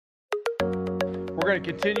We're going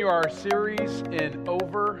to continue our series in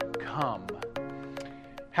Overcome.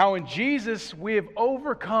 How in Jesus we have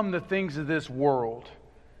overcome the things of this world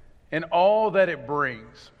and all that it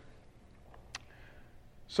brings.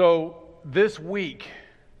 So this week,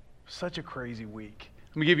 such a crazy week.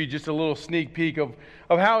 Let me give you just a little sneak peek of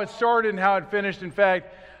how it started and how it finished. In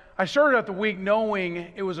fact, I started out the week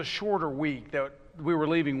knowing it was a shorter week, that we were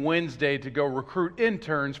leaving Wednesday to go recruit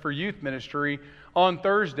interns for youth ministry on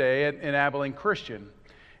Thursday in Abilene Christian.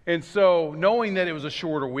 And so knowing that it was a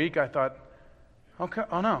shorter week, I thought, okay,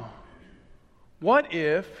 oh no. What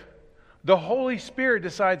if the Holy Spirit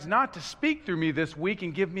decides not to speak through me this week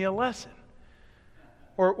and give me a lesson?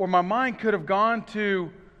 Or my mind could have gone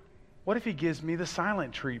to, what if He gives me the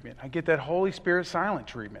silent treatment? I get that Holy Spirit silent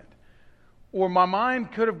treatment. Or my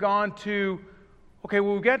mind could have gone to, okay,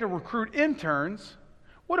 well, we've got to recruit interns.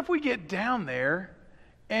 What if we get down there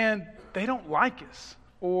and they don't like us?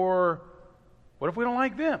 Or what if we don't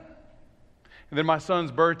like them? And then my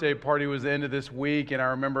son's birthday party was the end of this week, and I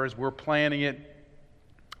remember as we're planning it,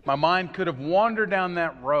 my mind could have wandered down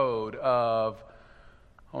that road of,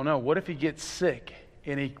 oh no, what if he gets sick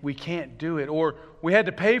and we can't do it? Or we had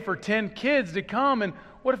to pay for 10 kids to come, and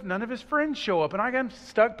what if none of his friends show up and I got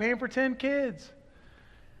stuck paying for 10 kids?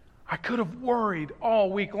 I could have worried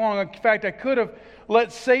all week long. In fact, I could have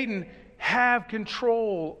let Satan have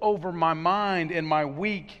control over my mind and my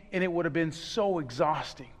week, and it would have been so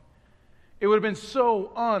exhausting. It would have been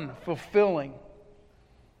so unfulfilling.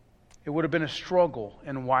 It would have been a struggle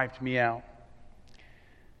and wiped me out.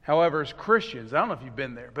 However, as Christians, I don't know if you've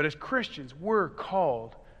been there, but as Christians, we're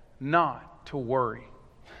called not to worry.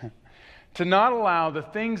 To not allow the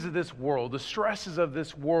things of this world, the stresses of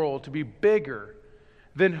this world, to be bigger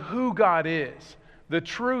than who God is, the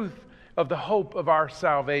truth of the hope of our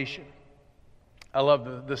salvation. I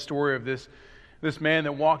love the story of this man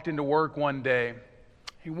that walked into work one day.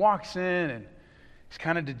 He walks in and he's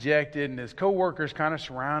kind of dejected, and his coworkers kind of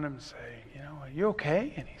surround him and say, are you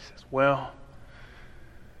okay? And he says, well,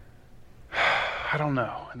 I don't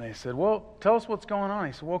know. And they said, well, tell us what's going on.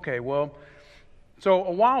 He said, well, okay, so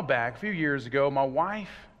a while back, a few years ago, my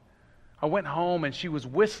wife, I went home and she was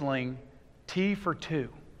whistling Tea for Two.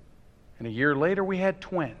 And a year later, we had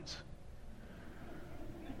twins.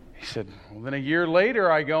 He said, well, then a year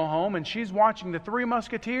later, I go home and she's watching The Three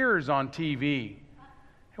Musketeers on TV.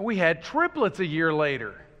 And we had triplets a year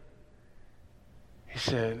later. He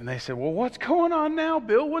said, and they said, well, what's going on now,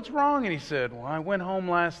 Bill? What's wrong? And he said, well, I went home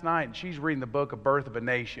last night and she's reading the book of Birth of a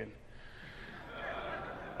Nation.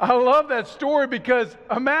 I love that story because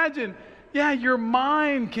imagine, your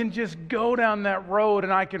mind can just go down that road,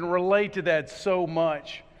 and I can relate to that so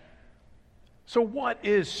much. So what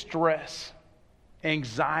is stress,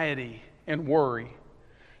 anxiety, and worry?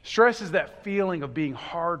 Stress is that feeling of being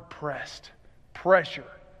hard-pressed, pressure,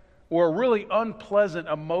 or a really unpleasant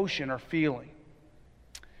emotion or feeling.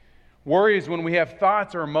 Worry is when we have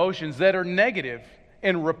thoughts or emotions that are negative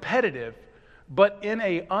and repetitive, but in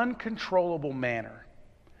an uncontrollable manner.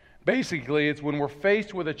 Basically, it's when we're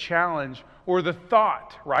faced with a challenge or the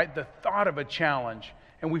thought, right? The thought of a challenge,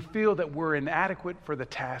 and we feel that we're inadequate for the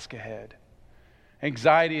task ahead.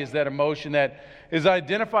 Anxiety is that emotion that is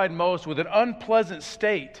identified most with an unpleasant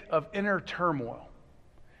state of inner turmoil.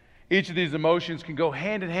 Each of these emotions can go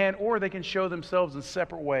hand in hand, or they can show themselves in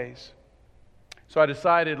separate ways. So I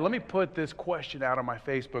decided, let me put this question out on my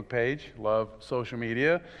Facebook page. Love social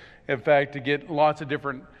media. In fact, to get lots of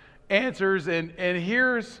different answers, and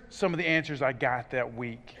here's some of the answers I got that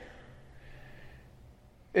week.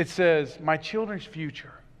 It says, my children's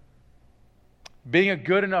future, being a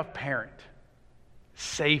good enough parent,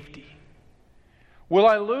 safety. Will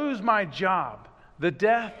I lose my job? The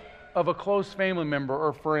death of a close family member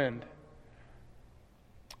or friend.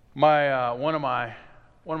 One of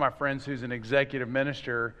my friends who's an executive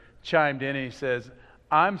minister chimed in and he says,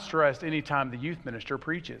 I'm stressed anytime the youth minister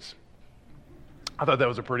preaches. I thought that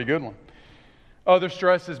was a pretty good one. Other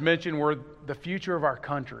stresses mentioned were the future of our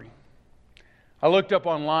country. I looked up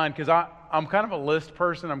online because I'm kind of a list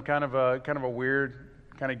person. I'm kind of a weird,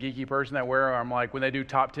 kind of geeky person that where I'm like, when they do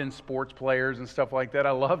top 10 sports players and stuff like that,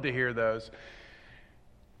 I love to hear those.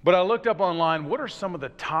 But I looked up online, what are some of the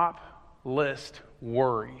top list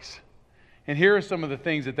worries? And here are some of the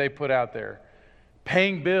things that they put out there.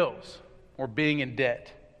 Paying bills or being in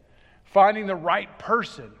debt. Finding the right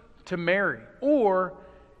person to marry. Or,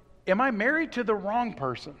 am I married to the wrong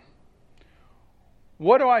person?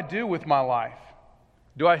 What do I do with my life?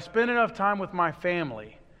 Do I spend enough time with my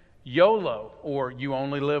family? YOLO, or you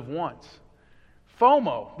only live once.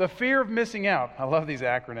 FOMO, the fear of missing out. I love these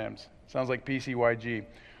acronyms. Sounds like PCYG.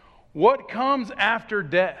 What comes after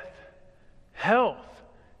death? health,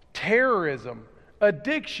 terrorism,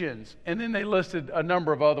 addictions, and then they listed a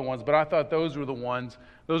number of other ones, but I thought those were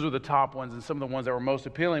the top ones and some of the ones that were most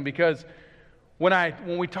appealing, because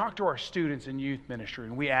when we talk to our students in youth ministry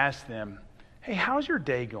and we ask them, hey, how's your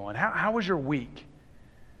day going? How was your week?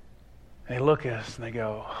 And they look at us and they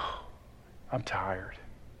go, oh, I'm tired.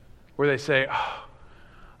 Or they say, oh,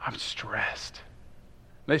 I'm stressed.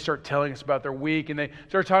 And they start telling us about their week, and they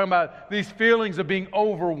start talking about these feelings of being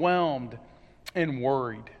overwhelmed and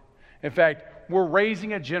worried. In fact, we're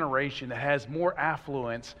raising a generation that has more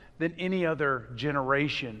affluence than any other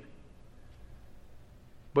generation.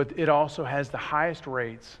 But it also has the highest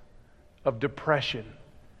rates of depression,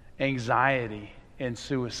 anxiety, and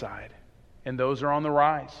suicide. And those are on the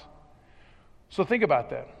rise. So think about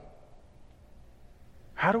that.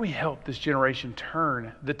 How do we help this generation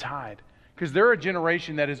turn the tide? Because they're a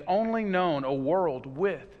generation that has only known a world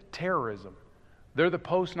with terrorism. They're the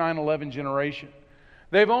post 9/11 generation.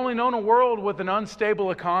 They've only known a world with an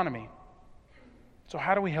unstable economy. So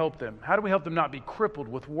how do we help them? How do we help them not be crippled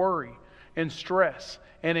with worry and stress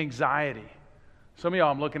and anxiety? Some of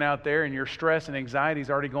y'all, I'm looking out there and your stress and anxiety is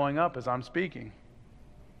already going up as I'm speaking.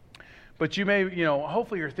 But you may,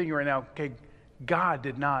 hopefully you're thinking right now, okay, God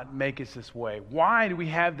did not make us this way. Why do we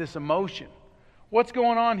have this emotion? What's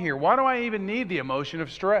going on here? Why do I even need the emotion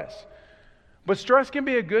of stress? But stress can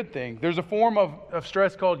be a good thing. There's a form of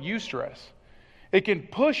stress called eustress. It can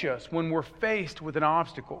push us when we're faced with an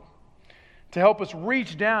obstacle to help us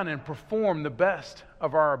reach down and perform the best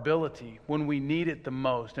of our ability when we need it the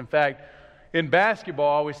most. In fact, in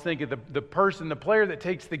basketball, I always think of the player that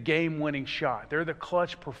takes the game-winning shot. They're the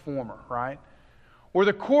clutch performer, right? Or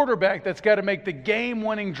the quarterback that's got to make the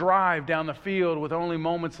game-winning drive down the field with only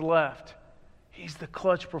moments left. He's the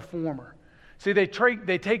clutch performer. See, they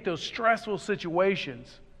take those stressful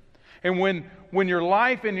situations, and when your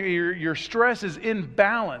life and your stress is in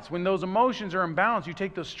balance, when those emotions are in balance, you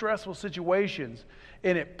take those stressful situations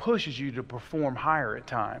and it pushes you to perform higher at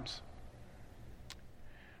times.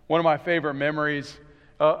 One of my favorite memories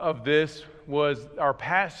of this was our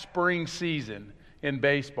past spring season in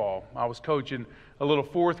baseball. I was coaching a little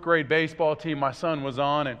fourth grade baseball team my son was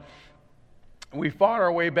on, and we fought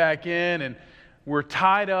our way back in, and we're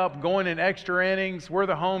tied up going in extra innings. We're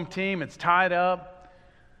the home team. It's tied up.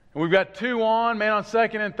 And we've got 2 on, man on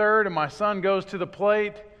second and third, and my son goes to the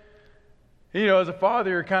plate. As a father,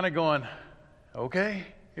 you're kind of going, okay,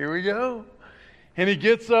 here we go. And he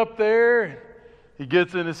gets up there, he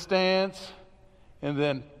gets in his stance, and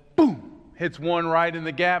then boom, hits one right in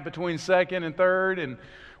the gap between second and third, and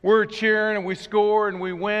we're cheering, and we score, and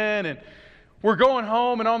we win, and we're going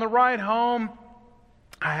home, and on the ride home,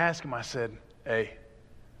 I asked him, I said, hey, it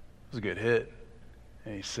was a good hit.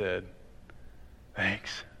 And he said,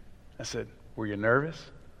 thanks. I said, were you nervous?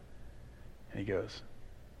 And he goes,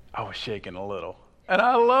 I was shaking a little. And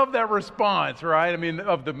I love that response, right? I mean,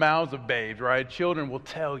 of the mouths of babes, right? Children will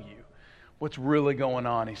tell you what's really going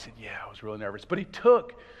on. He said, yeah, I was really nervous. But he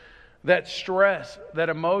took that stress, that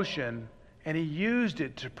emotion, and he used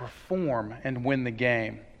it to perform and win the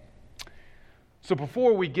game. So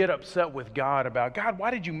before we get upset with God about, God, why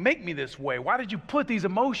did you make me this way? Why did you put these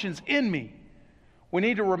emotions in me? We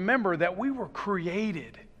need to remember that we were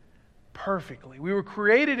created perfectly. We were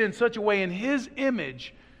created in such a way in His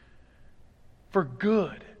image for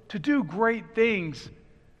good, to do great things,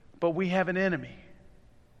 but we have an enemy.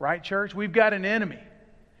 Right, church? We've got an enemy.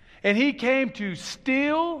 And he came to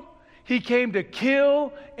steal, he came to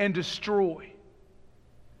kill and destroy.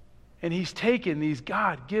 And he's taken these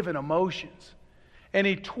God-given emotions and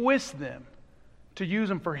he twists them to use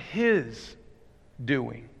them for his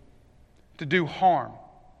doing, to do harm,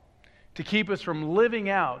 to keep us from living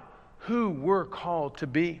out who we're called to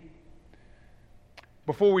be.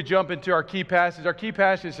 Before we jump into our key passage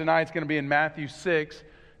tonight is going to be in Matthew 6,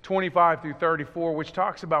 25 through 34, which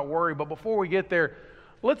talks about worry. But before we get there,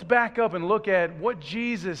 let's back up and look at what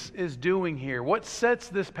Jesus is doing here. What sets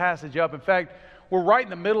this passage up? In fact, we're right in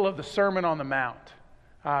the middle of the Sermon on the Mount,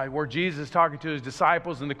 where Jesus is talking to his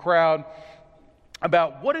disciples and the crowd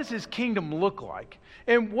about what does his kingdom look like?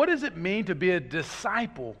 And what does it mean to be a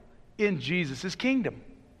disciple in Jesus' kingdom?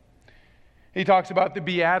 He talks about the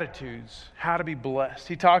Beatitudes, how to be blessed.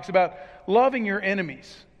 He talks about loving your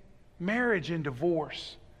enemies, marriage and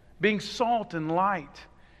divorce, being salt and light,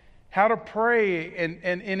 how to pray,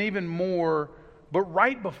 and even more. But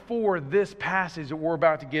right before this passage that we're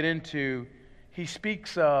about to get into, he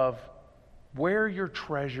speaks of where your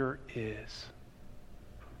treasure is.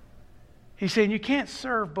 He's saying you can't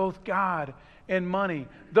serve both God and money.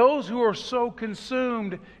 Those who are so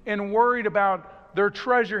consumed and worried about their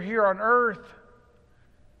treasure here on earth,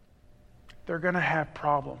 they're going to have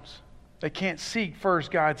problems. They can't seek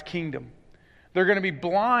first God's kingdom. They're going to be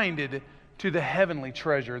blinded to the heavenly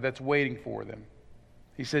treasure that's waiting for them.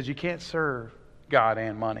 He says you can't serve God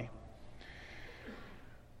and money.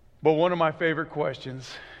 But one of my favorite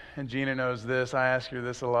questions, and Gina knows this, I ask her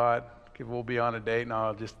this a lot, because we'll be on a date and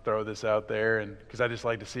I'll just throw this out there, and because I just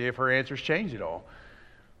like to see if her answers change at all.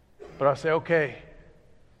 But I'll say, okay,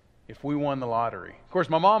 if we won the lottery. Of course,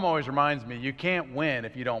 my mom always reminds me, you can't win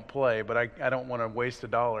if you don't play, but I don't want to waste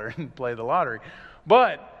 $1 and play the lottery.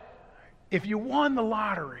 But if you won the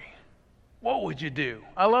lottery, what would you do?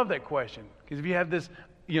 I love that question, because if you have this,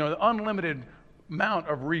 unlimited amount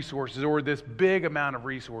of resources, or this big amount of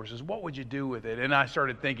resources, what would you do with it? And I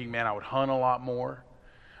started thinking, man, I would hunt a lot more.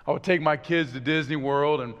 I would take my kids to Disney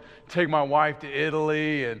World and take my wife to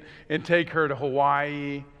Italy and take her to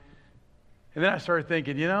Hawaii. And then I started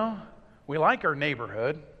thinking, we like our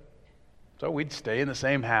neighborhood, so we'd stay in the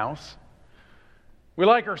same house. We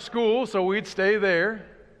like our school, so we'd stay there.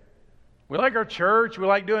 We like our church. We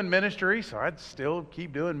like doing ministry, so I'd still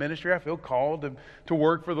keep doing ministry. I feel called to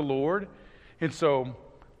work for the Lord. And so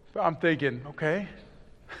I'm thinking, okay,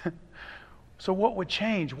 so what would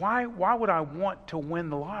change? Why would I want to win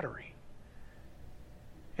the lottery?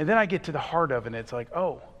 And then I get to the heart of it, and it's like,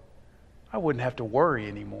 oh, I wouldn't have to worry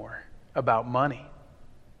anymore about money.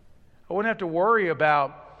 I wouldn't have to worry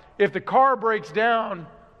about, if the car breaks down,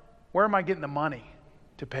 where am I getting the money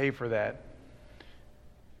to pay for that?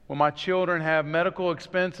 When my children have medical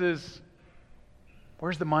expenses,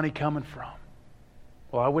 where's the money coming from?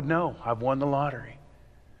 Well, I would know. I've won the lottery.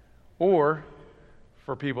 Or,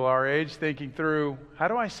 for people our age, thinking through, how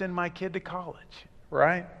do I send my kid to college,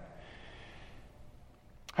 right?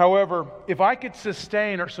 However, if I could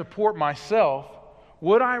sustain or support myself,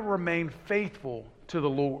 would I remain faithful to the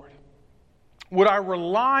Lord? Would I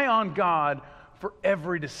rely on God for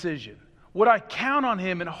every decision? Would I count on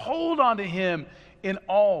Him and hold on to Him in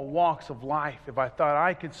all walks of life if I thought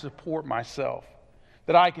I could support myself,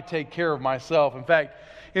 that I could take care of myself? In fact,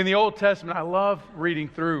 in the Old Testament, I love reading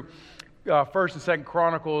through 1st and 2nd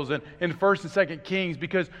Chronicles and 1st and 2nd Kings,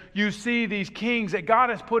 because you see these kings that God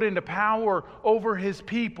has put into power over His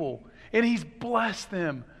people, and He's blessed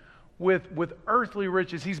them with earthly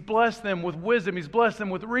riches. He's blessed them with wisdom. He's blessed them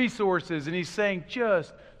with resources. And He's saying,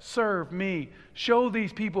 just serve me. Show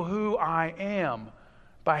these people who I am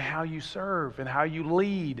by how you serve and how you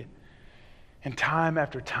lead. And time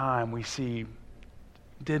after time, we see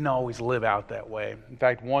didn't always live out that way. In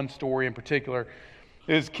fact, one story in particular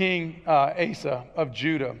is King Asa of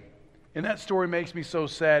Judah. And that story makes me so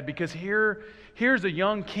sad, because here's a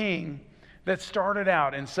young king that started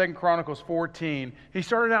out in 2 Chronicles 14. He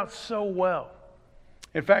started out so well.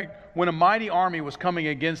 In fact, when a mighty army was coming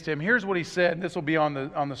against him, here's what he said, and this will be on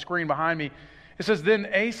the screen behind me. It says, "Then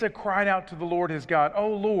Asa cried out to the Lord his God, 'O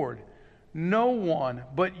Lord, no one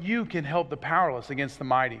but you can help the powerless against the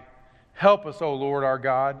mighty. Help us, O Lord our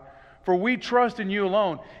God, for we trust in you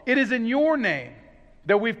alone. It is in your name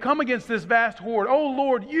that we've come against this vast horde. O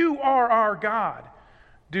Lord, you are our God.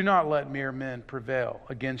 Do not let mere men prevail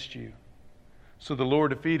against you.' So the Lord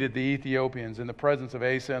defeated the Ethiopians in the presence of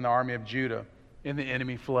Asa and the army of Judah, and the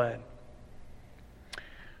enemy fled."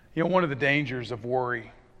 One of the dangers of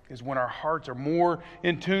worry is when our hearts are more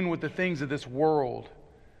in tune with the things of this world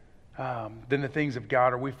than the things of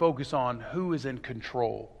God, or we focus on who is in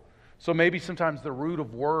control. So maybe sometimes the root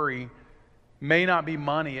of worry may not be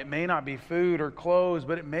money, it may not be food or clothes,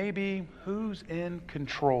 but it may be who's in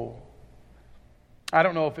control. I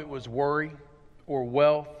don't know if it was worry or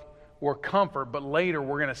wealth or comfort, but later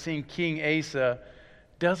we're going to see King Asa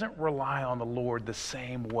doesn't rely on the Lord the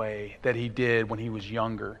same way that he did when he was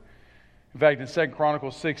younger. In fact, in 2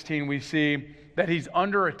 Chronicles 16, we see that he's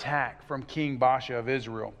under attack from King Baasha of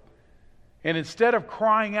Israel. And instead of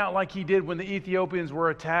crying out like he did when the Ethiopians were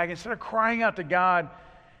attacked, instead of crying out to God,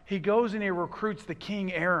 he goes and he recruits the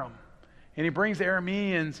king Aram. And he brings the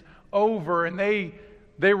Arameans over, and they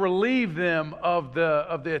relieve them of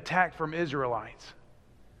the attack from Israelites.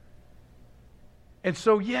 And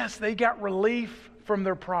so, yes, they got relief from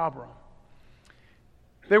their problem.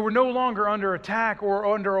 They were no longer under attack or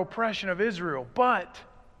under oppression of Israel, but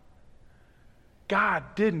God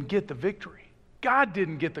didn't get the victory. God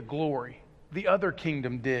didn't get the glory. The other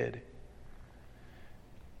kingdom did.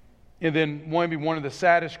 And then maybe one of the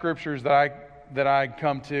saddest scriptures that I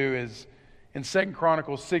come to is in 2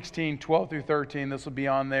 Chronicles 16, 12 through 13. This will be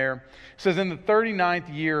on there. It says, "In the 39th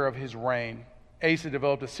year of his reign, Asa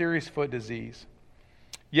developed a serious foot disease.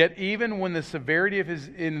 Yet even when in the severity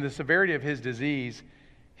of his disease,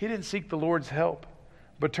 he didn't seek the Lord's help,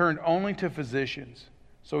 but turned only to physicians,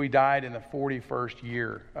 So he died in the 41st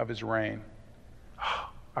year of his reign.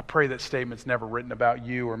 I pray that statement's never written about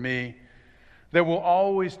you or me, that we'll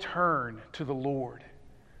always turn to the Lord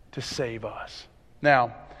to save us.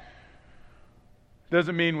 Now,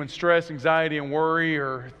 doesn't mean when stress, anxiety, and worry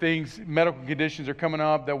or things, medical conditions are coming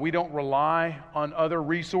up, that we don't rely on other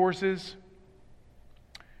resources.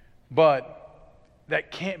 But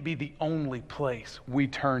that can't be the only place we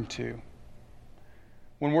turn to.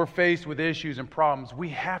 When we're faced with issues and problems, we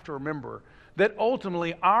have to remember that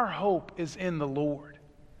ultimately our hope is in the Lord.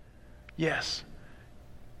 Yes,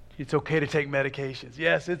 it's okay to take medications.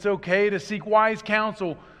 Yes, it's okay to seek wise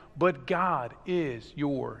counsel, but God is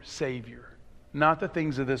your Savior, not the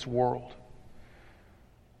things of this world.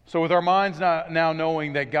 So with our minds now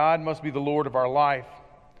knowing that God must be the Lord of our life,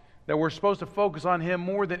 that we're supposed to focus on Him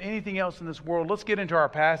more than anything else in this world, let's get into our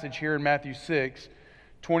passage here in Matthew 6,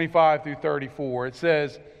 25 through 34. It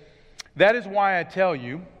says, "That is why I tell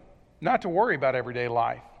you not to worry about everyday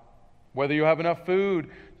life, whether you have enough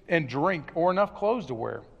food and drink or enough clothes to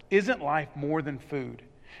wear. Isn't life more than food,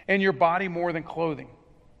 and your body more than clothing?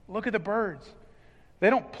 Look at the birds. They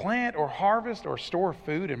don't plant or harvest or store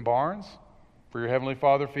food in barns, for your heavenly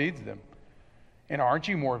Father feeds them. And aren't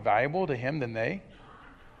you more valuable to Him than they?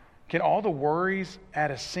 Can all the worries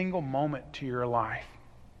add a single moment to your life?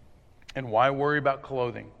 And why worry about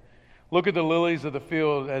clothing? Look at the lilies of the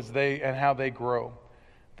field and how they grow.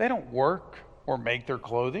 They don't work or make their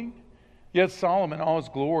clothing. Yet Solomon, in all his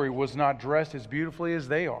glory, was not dressed as beautifully as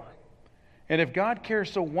they are. And if God cares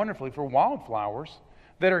so wonderfully for wildflowers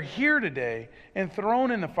that are here today and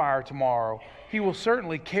thrown in the fire tomorrow, He will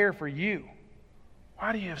certainly care for you.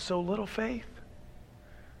 Why do you have so little faith?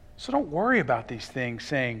 So don't worry about these things,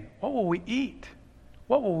 saying, what will we eat?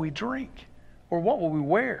 What will we drink? Or what will we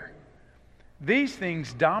wear? These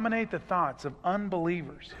things dominate the thoughts of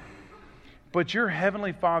unbelievers. But your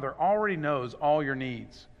heavenly Father already knows all your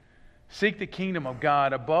needs. Seek the kingdom of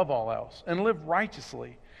God above all else and live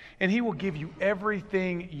righteously, and He will give you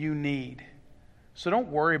everything you need. So don't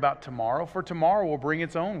worry about tomorrow, for tomorrow will bring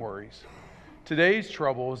its own worries. Today's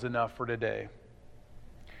trouble is enough for today."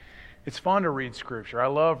 It's fun to read Scripture. I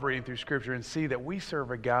love reading through Scripture and see that we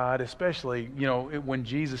serve a God, especially, when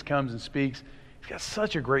Jesus comes and speaks, He's got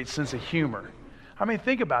such a great sense of humor. I mean,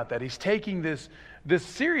 think about that. He's taking this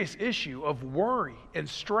serious issue of worry and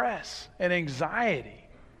stress and anxiety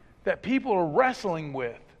that people are wrestling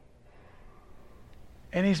with,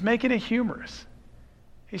 and He's making it humorous.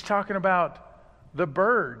 He's talking about the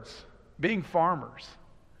birds being farmers,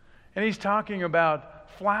 and He's talking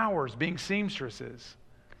about flowers being seamstresses.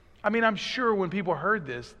 I mean, I'm sure when people heard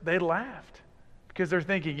this, they laughed because they're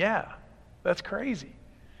thinking, yeah, that's crazy.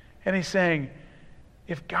 And He's saying,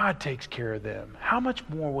 if God takes care of them, how much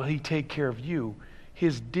more will He take care of you,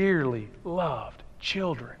 His dearly loved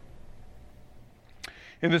children?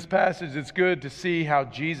 In this passage, it's good to see how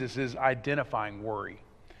Jesus is identifying worry.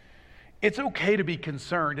 It's okay to be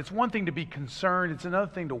concerned. It's one thing to be concerned. It's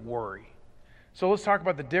another thing to worry. So let's talk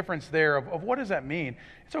about the difference there of what does that mean?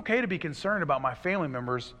 It's okay to be concerned about my family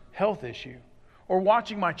member's health issue, or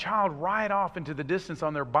watching my child ride off into the distance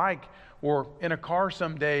on their bike or in a car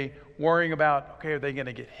someday worrying about, okay, are they going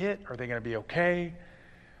to get hit? Are they going to be okay?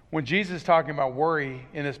 When Jesus is talking about worry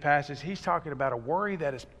in this passage, He's talking about a worry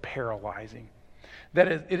that is paralyzing.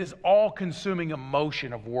 It is all-consuming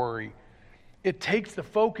emotion of worry. It takes the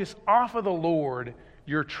focus off of the Lord,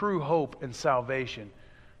 your true hope and salvation.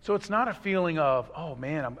 So it's not a feeling of, oh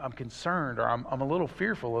man, I'm concerned, or I'm a little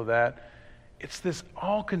fearful of that. It's this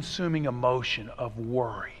all-consuming emotion of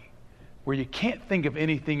worry, where you can't think of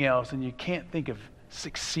anything else and you can't think of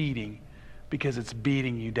succeeding because it's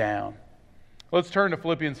beating you down. Let's turn to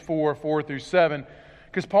Philippians 4 through 7,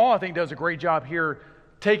 because Paul, I think, does a great job here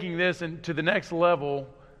taking this to the next level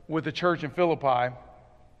with the church in Philippi,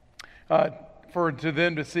 to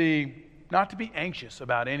them to see, not to be anxious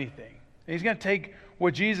about anything. And he's going to take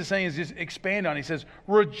what Jesus is saying is just expand on. He says,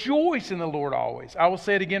 rejoice in the Lord always. I will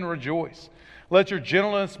say it again, rejoice. Let your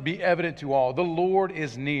gentleness be evident to all. The Lord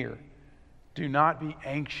is near. Do not be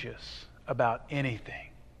anxious about anything,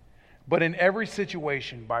 but in every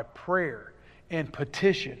situation by prayer and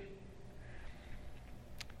petition,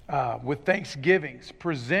 with thanksgivings,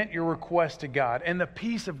 present your requests to God, and the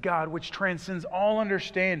peace of God, which transcends all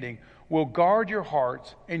understanding, will guard your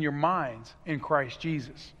hearts and your minds in Christ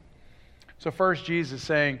Jesus. So first, Jesus is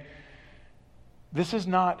saying, this is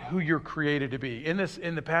not who you're created to be. In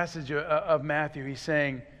the passage of Matthew, He's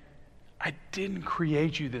saying, I didn't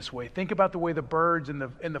create you this way. Think about the way the birds and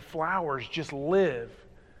the flowers just live,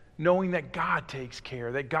 knowing that God takes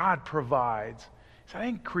care, that God provides. He said, I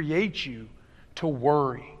didn't create you to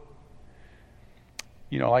worry.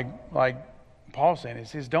 like Paul's saying, it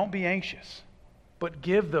says, don't be anxious, but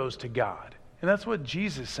give those to God. And that's what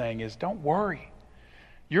Jesus is saying is, don't worry.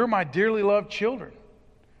 You're my dearly loved children.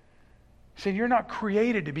 He said, you're not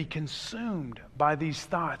created to be consumed by these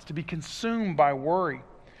thoughts, to be consumed by worry.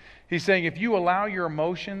 He's saying, if you allow your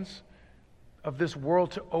emotions of this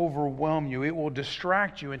world to overwhelm you, it will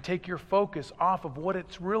distract you and take your focus off of what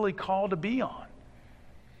it's really called to be on.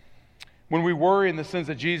 When we worry in the sense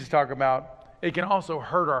that Jesus talked about, it can also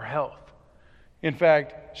hurt our health. In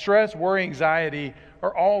fact, stress, worry, anxiety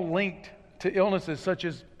are all linked to illnesses such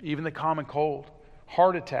as even the common cold,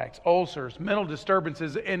 heart attacks, ulcers, mental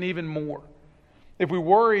disturbances, and even more. If we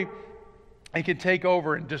worry, it can take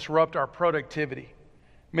over and disrupt our productivity.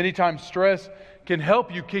 Many times stress can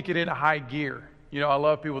help you kick it into high gear. I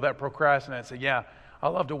love people that procrastinate and say, yeah, I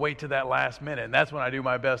love to wait to that last minute, and that's when I do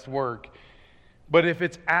my best work. But if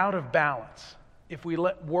it's out of balance, if we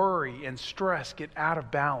let worry and stress get out of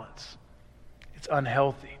balance, it's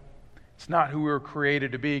unhealthy. It's not who we were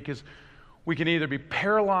created to be, because we can either be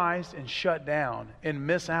paralyzed and shut down and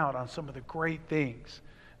miss out on some of the great things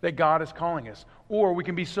that God is calling us. Or we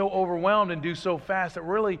can be so overwhelmed and do so fast that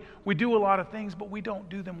really we do a lot of things, but we don't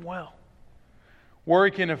do them well.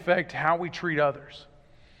 Worry can affect how we treat others.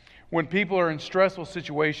 When people are in stressful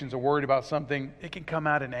situations or worried about something, it can come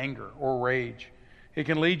out in anger or rage. It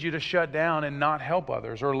can lead you to shut down and not help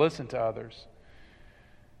others or listen to others.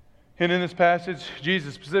 And in this passage, Jesus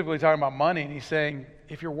is specifically talking about money, and he's saying,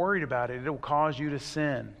 if you're worried about it, it'll cause you to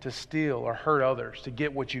sin, to steal, or hurt others to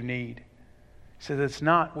get what you need. He says it's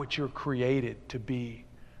not what you're created to be.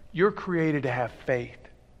 You're created to have faith.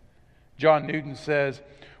 John Newton says,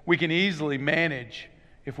 we can easily manage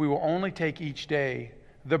if we will only take each day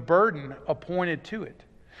the burden appointed to it.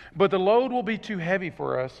 But the load will be too heavy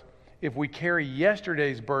for us if we carry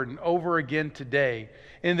yesterday's burden over again today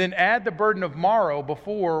and then add the burden of tomorrow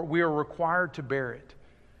before we are required to bear it.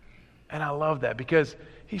 And I love that, because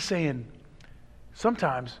he's saying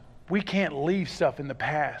sometimes we can't leave stuff in the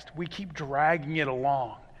past. We keep dragging it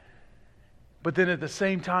along. But then at the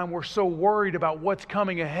same time, we're so worried about what's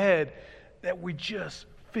coming ahead that we just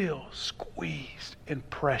feel squeezed and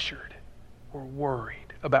pressured. We're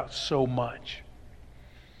worried about so much.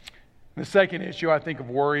 The second issue I think of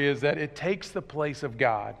worry is that it takes the place of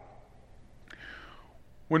God.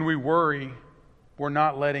 When we worry, we're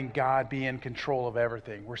not letting God be in control of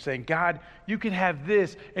everything. We're saying, God, you can have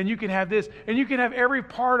this, and you can have this, and you can have every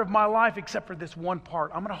part of my life except for this one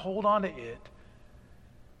part. I'm going to hold on to it,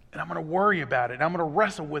 and I'm going to worry about it, and I'm going to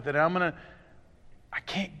wrestle with it, and I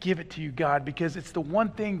can't give it to you, God, because it's the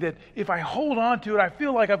one thing that if I hold on to it, I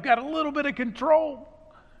feel like I've got a little bit of control.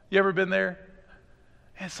 You ever been there?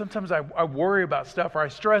 And sometimes I worry about stuff, or I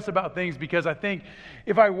stress about things because I think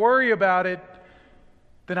if I worry about it,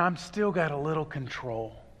 then I'm still got a little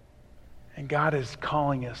control. And God is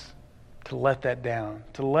calling us to let that down,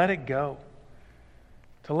 to let it go,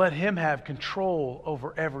 to let Him have control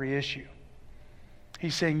over every issue.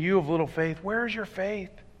 He's saying, you of little faith, where is your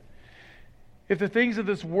faith? If the things of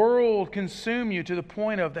this world consume you to the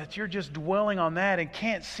point of that you're just dwelling on that and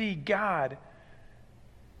can't see God,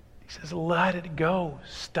 He says, let it go.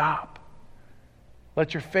 Stop.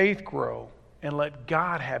 Let your faith grow and let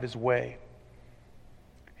God have His way.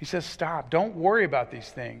 He says, stop. Don't worry about these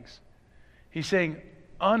things. He's saying,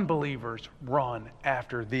 unbelievers run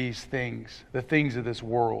after these things, the things of this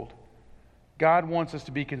world. God wants us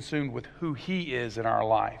to be consumed with who He is in our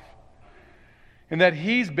life, and that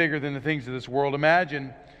He's bigger than the things of this world.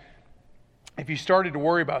 Imagine if you started to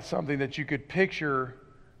worry about something that you could picture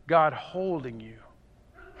God holding you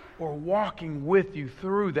or walking with you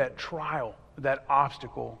through that trial, that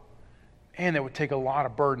obstacle, and that would take a lot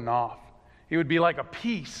of burden off. It would be like a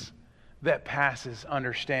peace that passes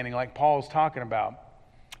understanding, like Paul's talking about.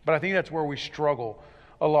 But I think that's where we struggle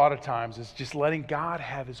a lot of times, is just letting God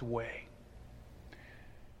have His way.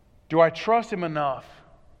 Do I trust Him enough?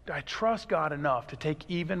 Do I trust God enough to take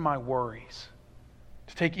even my worries,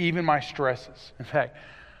 to take even my stresses? In fact,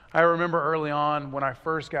 I remember early on when I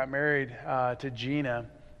first got married to Gina,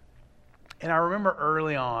 and I remember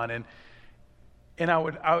early on, and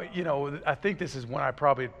I think this is when I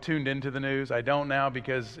probably tuned into the news. I don't now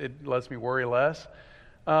because it lets me worry less.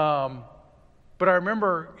 But I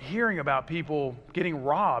remember hearing about people getting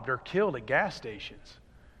robbed or killed at gas stations.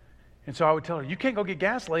 And so I would tell her, you can't go get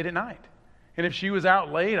gas late at night. And if she was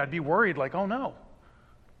out late, I'd be worried, like, oh no,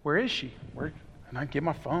 where is she? And I'd get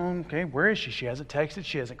my phone, okay, where is she? She hasn't texted,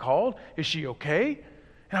 she hasn't called. Is she okay?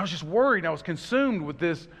 And I was just worried, and I was consumed with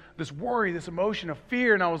this worry, this emotion of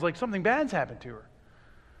fear, and I was like, something bad's happened to her.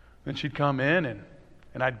 Then she'd come in,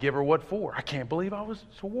 and I'd give her what for. I can't believe I was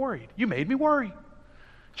so worried. You made me worry.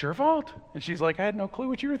 It's your fault. And she's like, I had no clue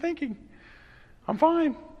what you were thinking. I'm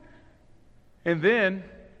fine. And then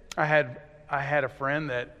I had a friend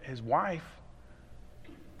that his wife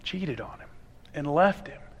cheated on him and left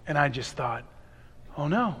him. And I just thought, oh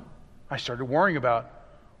no. I started worrying about,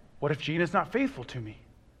 what if Gina's not faithful to me?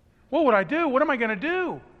 What would I do? What am I going to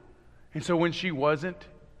do? And so when she wasn't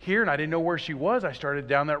here and I didn't know where she was, I started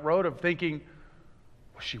down that road of thinking,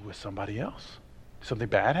 was she with somebody else? Something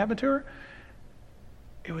bad happened to her?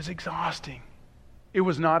 It was exhausting. It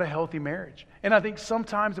was not a healthy marriage. And I think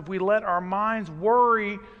sometimes if we let our minds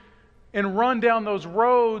worry and run down those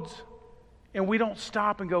roads and we don't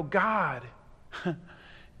stop and go, God,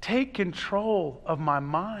 take control of my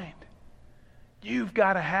mind. You've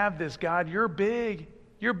got to have this, God. You're big.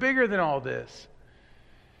 You're bigger than all this.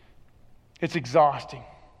 It's exhausting.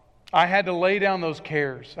 I had to lay down those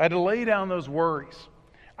cares. I had to lay down those worries.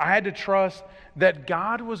 I had to trust that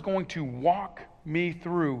God was going to walk me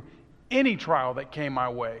through any trial that came my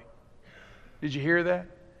way. Did you hear that?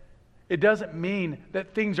 It doesn't mean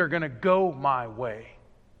that things are going to go my way,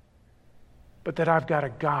 but that I've got a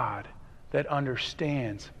God that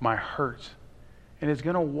understands my hurts and is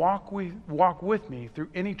going to walk with me through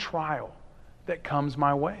any trial that comes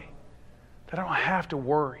my way. That I don't have to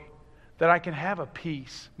worry. That I can have a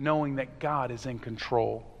peace knowing that God is in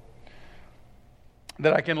control.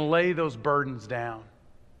 That I can lay those burdens down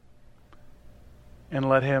and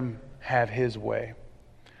let Him have His way.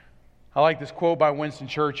 I like this quote by Winston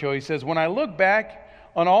Churchill. He says, when I look back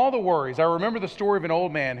on all the worries, I remember the story of an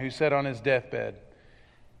old man who said on his deathbed,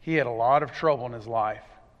 he had a lot of trouble in his life,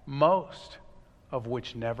 most of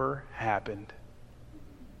which never happened.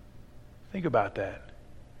 Think about that.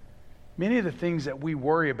 Many of the things that we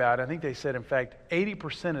worry about, I think they said, in fact,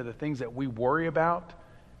 80% of the things that we worry about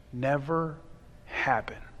never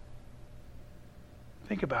happen.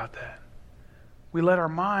 Think about that. We let our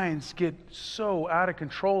minds get so out of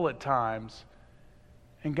control at times,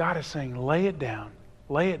 and God is saying, lay it down,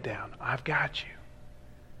 I've got you.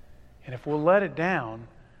 And if we'll let it down,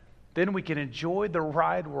 then we can enjoy the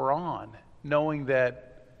ride we're on, knowing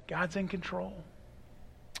that God's in control.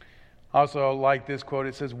 I also like this quote.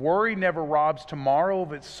 It says, worry never robs tomorrow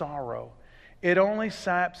of its sorrow. It only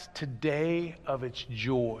saps today of its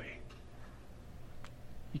joy.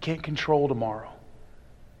 You can't control tomorrow,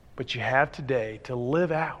 but you have today to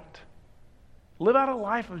live out. Live out a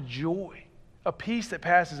life of joy, a peace that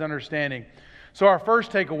passes understanding. So our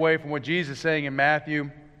first takeaway from what Jesus is saying in Matthew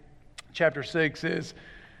chapter 6 is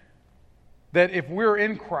that if we're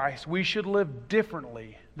in Christ, we should live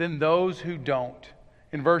differently than those who don't.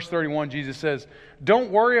 In verse 31, Jesus says,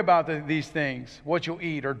 don't worry about these things, what you'll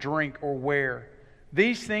eat or drink or wear.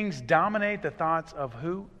 These things dominate the thoughts of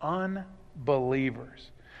who?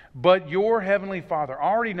 Unbelievers. But your heavenly Father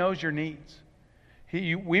already knows your needs.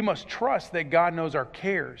 We must trust that God knows our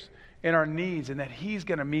cares and our needs and that He's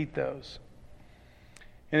going to meet those.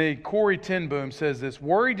 And then Corrie ten Boom says this,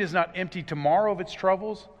 worry does not empty tomorrow of its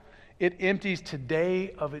troubles. It empties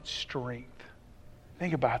today of its strength.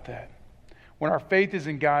 Think about that. When our faith is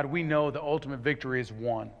in God, we know the ultimate victory is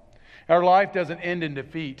won. Our life doesn't end in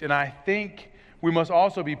defeat. And I think we must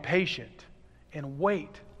also be patient and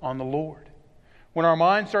wait on the Lord. When our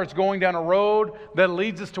mind starts going down a road that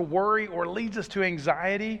leads us to worry or leads us to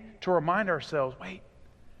anxiety, to remind ourselves, wait,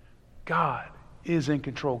 God is in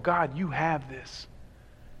control. God, you have this.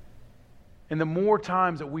 And the more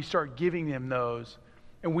times that we start giving Him those,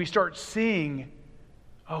 and we start seeing,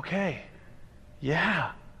 okay,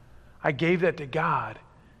 yeah, I gave that to God,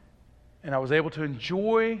 and I was able to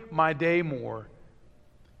enjoy my day more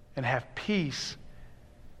and have peace,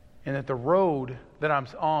 and that the road that I'm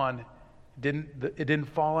on didn't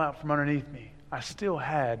fall out from underneath me. I still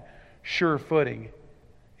had sure footing.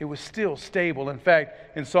 It was still stable. In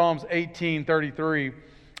fact, in Psalms 18:33,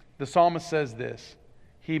 the psalmist says this,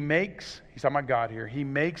 he's talking about God here, He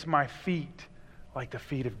makes my feet like the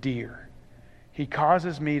feet of deer. He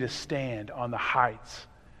causes me to stand on the heights.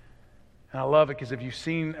 And I love it because if you've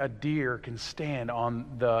seen a deer can stand on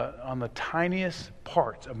the tiniest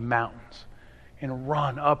parts of mountains and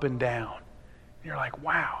run up and down. And you're like,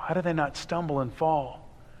 wow, how do they not stumble and fall?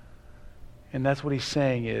 And that's what He's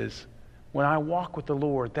saying is, when I walk with the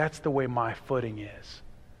Lord, that's the way my footing is.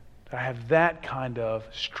 That I have that kind of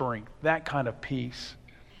strength, that kind of peace.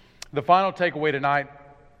 The final takeaway tonight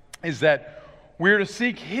is that we're to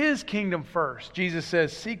seek His kingdom first. Jesus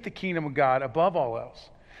says, seek the kingdom of God above all else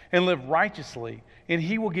and live righteously, and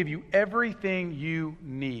He will give you everything you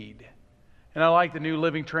need. And I like the New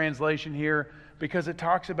Living Translation here because it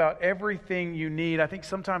talks about everything you need. I think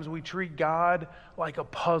sometimes we treat God like a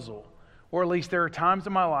puzzle Or at least there are times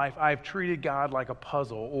in my life I've treated God like a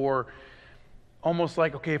puzzle, or almost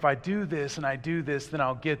like, okay, if I do this and I do this, then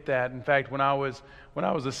I'll get that. In fact, when I was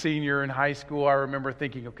a senior in high school, I remember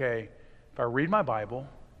thinking, okay, if I read my Bible,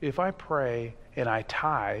 if I pray, and I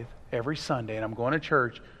tithe every Sunday, and I'm going to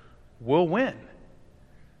church, we'll win.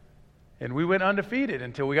 And we went undefeated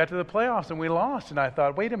until we got to the playoffs and we lost. And I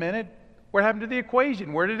thought, wait a minute, what happened to the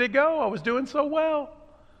equation? Where did it go? I was doing so well.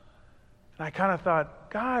 And I kind of thought,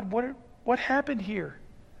 God, what happened here?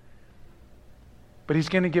 But He's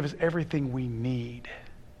going to give us everything we need.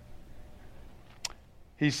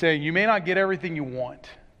 He's saying, you may not get everything you want,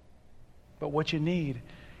 but what you need.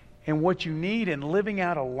 And what you need in living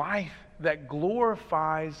out a life that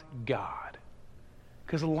glorifies God.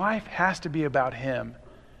 Because life has to be about Him.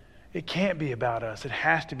 It can't be about us. It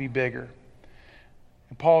has to be bigger.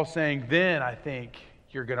 And Paul's saying, then I think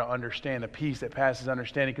you're going to understand the peace that passes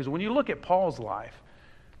understanding. Because when you look at Paul's life,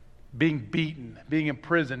 being beaten, being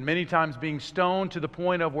imprisoned, many times being stoned to the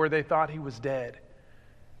point of where they thought he was dead,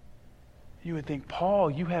 you would think,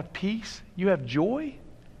 Paul, you have peace? You have joy?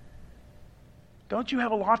 Don't you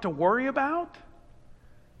have a lot to worry about?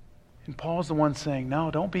 And Paul's the one saying,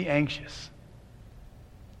 no, don't be anxious.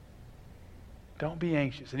 Don't be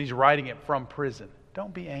anxious. And he's writing it from prison.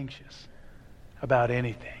 Don't be anxious about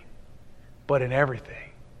anything, but in everything,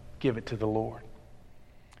 give it to the Lord.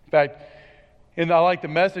 In fact, I like the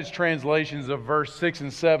Message translations of verse 6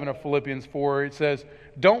 and 7 of Philippians 4. It says,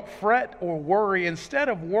 don't fret or worry. Instead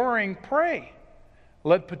of worrying, pray.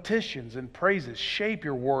 Let petitions and praises shape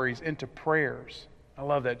your worries into prayers. I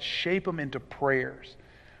love that. Shape them into prayers.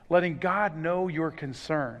 Letting God know your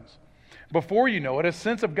concerns. Before you know it, a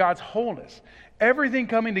sense of God's wholeness, everything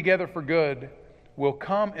coming together for good, will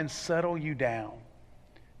come and settle you down.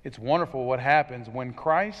 It's wonderful what happens when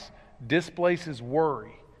Christ displaces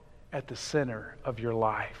worry at the center of your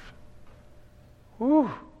life.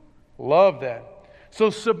 Whew, love that. So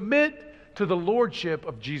submit to the lordship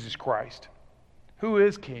of Jesus Christ. Who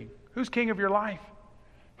is king? Who's king of your life?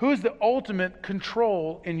 Who is the ultimate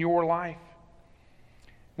control in your life?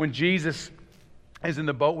 When Jesus is in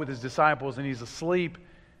the boat with His disciples and He's asleep,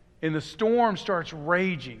 and the storm starts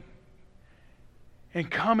raging and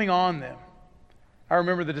coming on them. I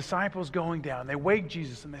remember the disciples going down. They wake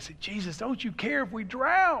Jesus and they say, Jesus, don't you care if we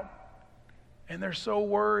drown? And they're so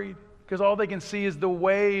worried because all they can see is the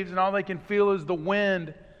waves and all they can feel is the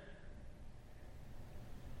wind.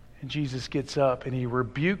 And Jesus gets up and He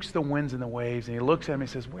rebukes the winds and the waves and He looks at them and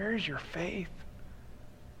He says, where is your faith?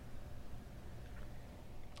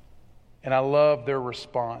 And I love their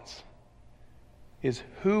response is,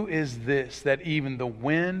 who is this that even the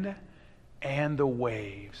wind and the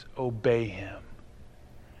waves obey Him?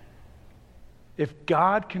 If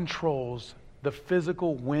God controls the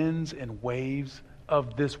physical winds and waves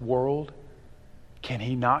of this world, can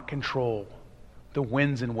He not control the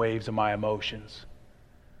winds and waves of my emotions?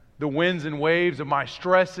 The winds and waves of my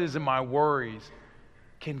stresses and my worries?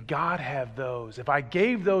 Can God have those? If I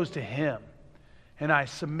gave those to Him and I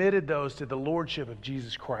submitted those to the lordship of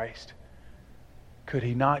Jesus Christ, could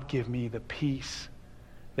He not give me the peace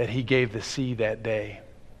that He gave the sea that day?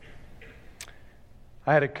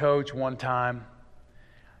 I had a coach one time,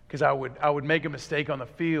 because I would make a mistake on the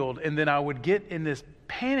field and then I would get in this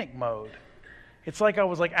panic mode. It's like I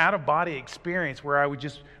was like out of body experience where I would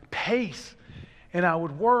just pace and I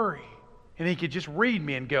would worry. And he could just read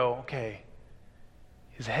me and go, okay,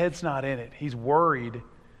 his head's not in it. He's worried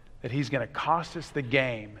that he's going to cost us the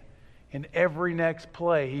game. In every next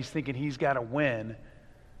play, he's thinking he's got to win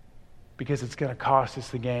because it's going to cost us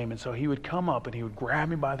the game. And so he would come up and he would grab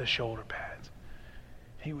me by the shoulder pads.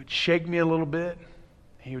 He would shake me a little bit.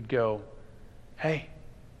 He would go, hey,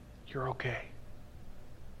 you're okay.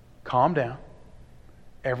 Calm down.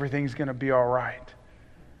 Everything's going to be all right.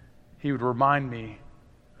 He would remind me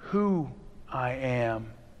who I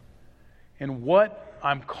am and what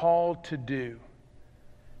I'm called to do.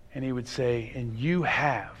 And he would say, and you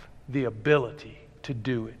have the ability to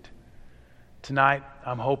do it. Tonight,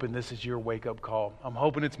 I'm hoping this is your wake-up call. I'm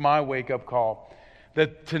hoping it's my wake-up call.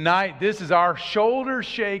 That tonight, this is our shoulder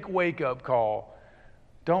shake wake-up call.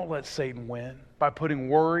 Don't let Satan win by putting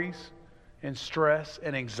worries and stress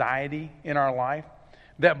and anxiety in our life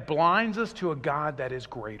that blinds us to a God that is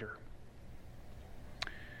greater.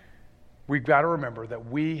 We've got to remember that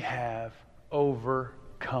we have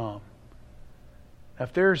overcome. Now,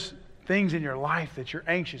 if there's things in your life that you're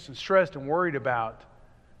anxious and stressed and worried about,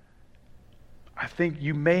 I think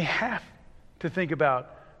you may have to think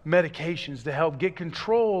about medications to help get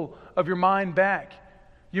control of your mind back.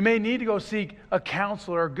 You may need to go seek a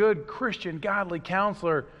counselor, a good Christian, godly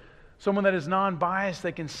counselor, Someone that is non-biased,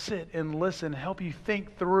 that can sit and listen, help you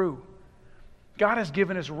think through. God has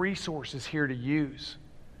given us resources here to use.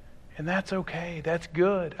 And that's okay. That's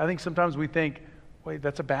good. I think sometimes we think, wait,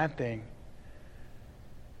 that's a bad thing.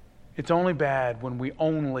 It's only bad when we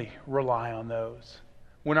only rely on those.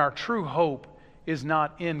 When our true hope is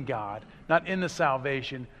not in God, not in the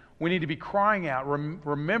salvation, we need to be crying out,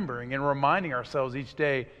 remembering and reminding ourselves each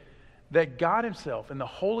day that God Himself and the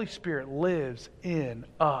Holy Spirit lives in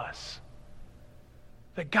us.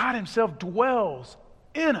 That God Himself dwells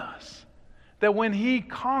in us. That when He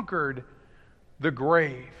conquered the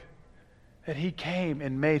grave, that He came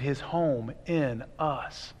and made His home in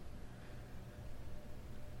us.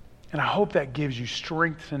 And I hope that gives you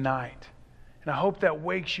strength tonight. And I hope that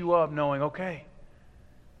wakes you up knowing, okay,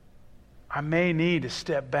 I may need to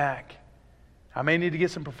step back. I may need to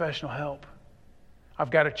get some professional help. I've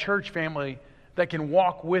got a church family that can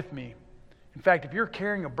walk with me. In fact, if you're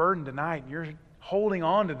carrying a burden tonight and you're holding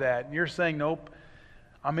on to that and you're saying, nope,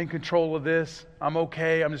 I'm in control of this, I'm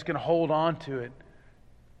okay, I'm just going to hold on to it.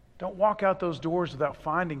 Don't walk out those doors without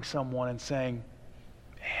finding someone and saying,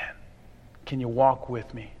 man, can you walk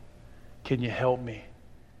with me? Can you help me?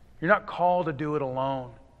 You're not called to do it alone.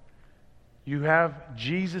 You have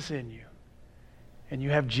Jesus in you and you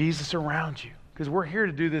have Jesus around you because we're here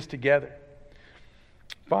to do this together.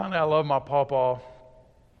 Finally, I love my pawpaw,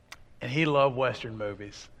 and he loved Western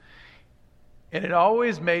movies. And it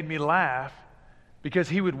always made me laugh because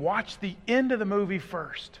he would watch the end of the movie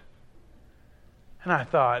first. And I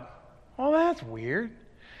thought, well, that's weird.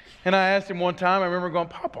 And I asked him one time, I remember going,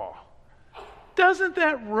 Pawpaw, doesn't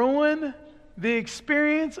that ruin the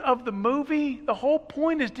experience of the movie? The whole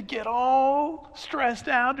point is to get all stressed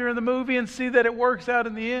out during the movie and see that it works out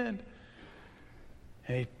in the end.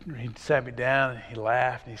 And he sat me down and he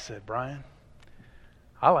laughed and he said, Brian,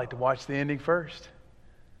 I like to watch the ending first.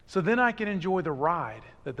 So then I can enjoy the ride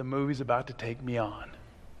that the movie's about to take me on.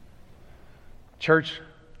 Church,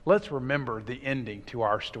 let's remember the ending to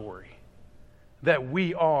our story. That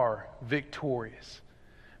we are victorious.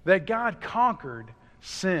 That God conquered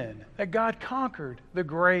sin. That God conquered the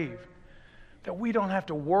grave. That we don't have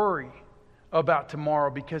to worry about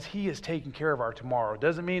tomorrow because He is taking care of our tomorrow.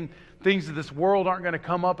 Doesn't mean things of this world aren't going to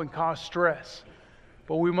come up and cause stress.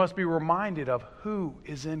 But we must be reminded of who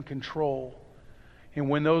is in control. And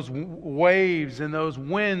when those waves and those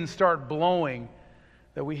winds start blowing,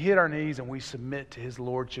 that we hit our knees and we submit to His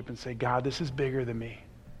lordship and say, God, this is bigger than me.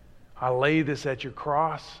 I lay this at your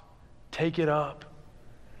cross. Take it up.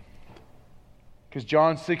 Because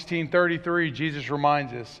John 16:33, Jesus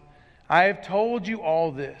reminds us, I have told you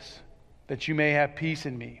all this, that you may have peace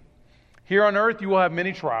in me. Here on earth you will have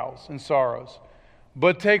many trials and sorrows,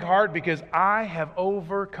 but take heart because I have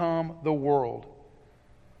overcome the world.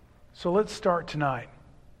 So let's start tonight.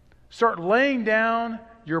 Start laying down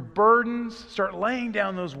your burdens. Start laying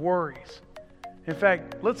down those worries. In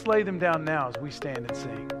fact, let's lay them down now as we stand and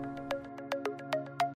sing.